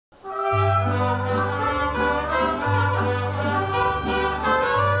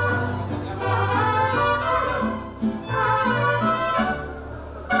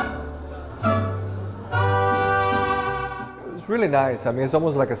really nice. I mean, it's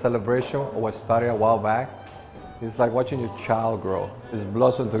almost like a celebration of what started a while back. It's like watching your child grow. It's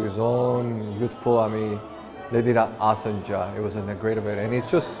blossomed to his own, youthful. I mean, they did an awesome job. It was a great event, and it's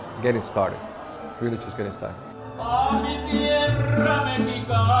just getting started. Really just getting started.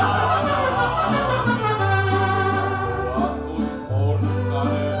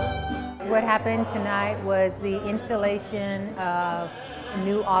 What happened tonight was the installation of a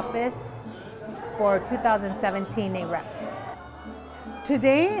new office for 2017 NAHREP.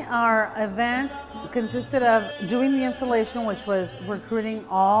 Today, our event consisted of doing the installation, which was recruiting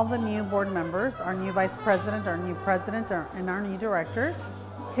all the new board members, our new vice president, our new president, and our new directors.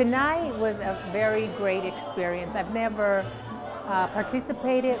 Tonight was a very great experience. I've never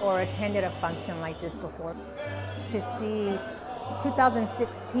participated or attended a function like this before. To see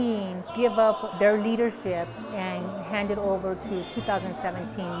 2016 give up their leadership and hand it over to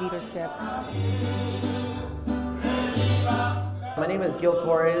 2017 leadership. My name is Gil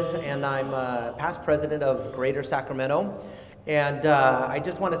Torres, and I'm past president of Greater Sacramento. And I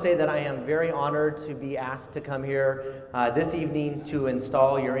just want to say that I am very honored to be asked to come here this evening to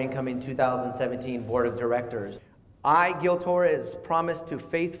install your incoming 2017 Board of Directors. I, Gil Torres, promise to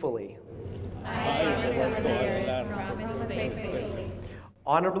faithfully,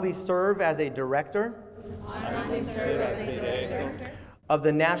 honorably serve as a director, of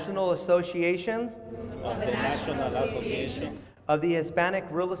the National Associations of the Hispanic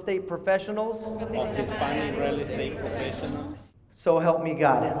Real Estate Professionals. So help me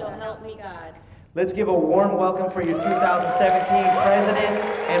God. So help me God. Let's give a warm welcome for your 2017 President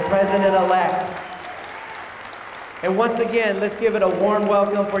and President-elect. And once again, let's give it a warm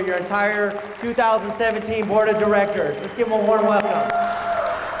welcome for your entire 2017 Board of Directors. Let's give them a warm welcome.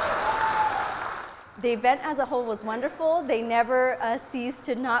 The event as a whole was wonderful. They never ceased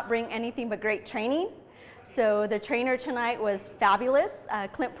to not bring anything but great training. So the trainer tonight was fabulous.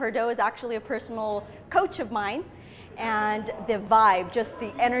 Clint Perdot is actually a personal coach of mine. And the vibe, just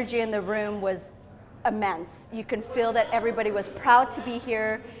the energy in the room was immense. You can feel that everybody was proud to be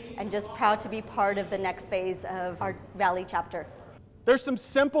here and just proud to be part of the next phase of our Valley chapter. There's some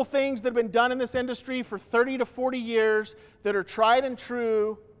simple things that have been done in this industry for 30 to 40 years that are tried and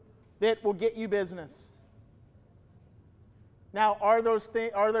true that will get you business. Now, are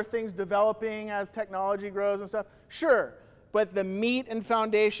there things developing as technology grows and stuff? Sure, but the meat and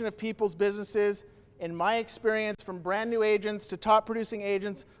foundation of people's businesses, in my experience, from brand new agents to top producing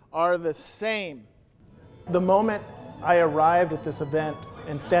agents, are the same. The moment I arrived at this event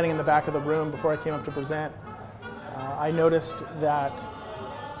and standing in the back of the room before I came up to present, I noticed that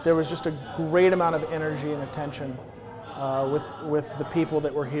there was just a great amount of energy and attention with the people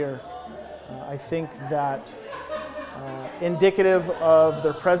that were here. I think that indicative of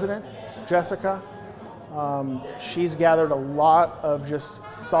their president, Jessica, she's gathered a lot of just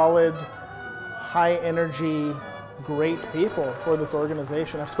solid, high energy, great people for this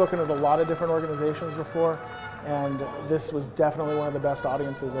organization. I've spoken at a lot of different organizations before, and this was definitely one of the best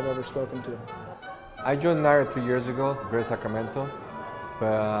audiences I've ever spoken to. I joined NAHREP 3 years ago, Greater Sacramento,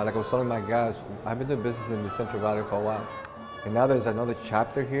 but like I was telling my guys, I've been doing business in the Central Valley for a while, and now there's another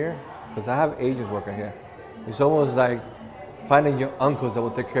chapter here, because I have agents working here. It's almost like finding your uncles that will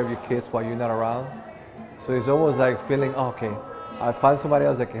take care of your kids while you're not around. So it's almost like feeling, oh, okay, I find somebody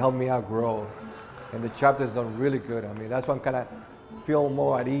else that can help me out grow. And the chapter's done really good. I mean, that's why I'm kind of feel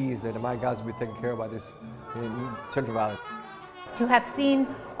more at ease that my guys will be taken care of by this in Central Valley. To have seen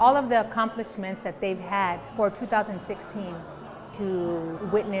all of the accomplishments that they've had for 2016, to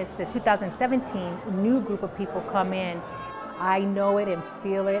witness the 2017 new group of people come in, I know it and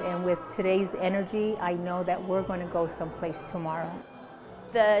feel it, and with today's energy, I know that we're going to go someplace tomorrow.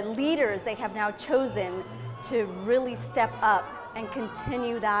 The leaders they have now chosen to really step up and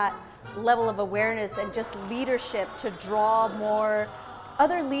continue that level of awareness and just leadership to draw more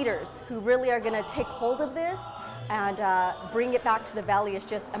other leaders who really are going to take hold of this and bring it back to the Valley is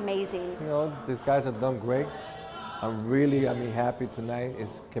just amazing. You know, these guys have done great. I'm really, happy tonight. It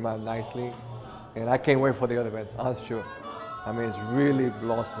came out nicely, and I can't wait for the other events, honest truth. I mean, it's really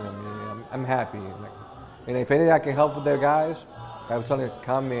blossoming. I mean, I'm happy. And if anything I can help with their guys, I will tell you,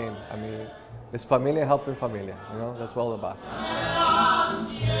 come in. I mean, it's familia helping familia. You know, that's what it's all about.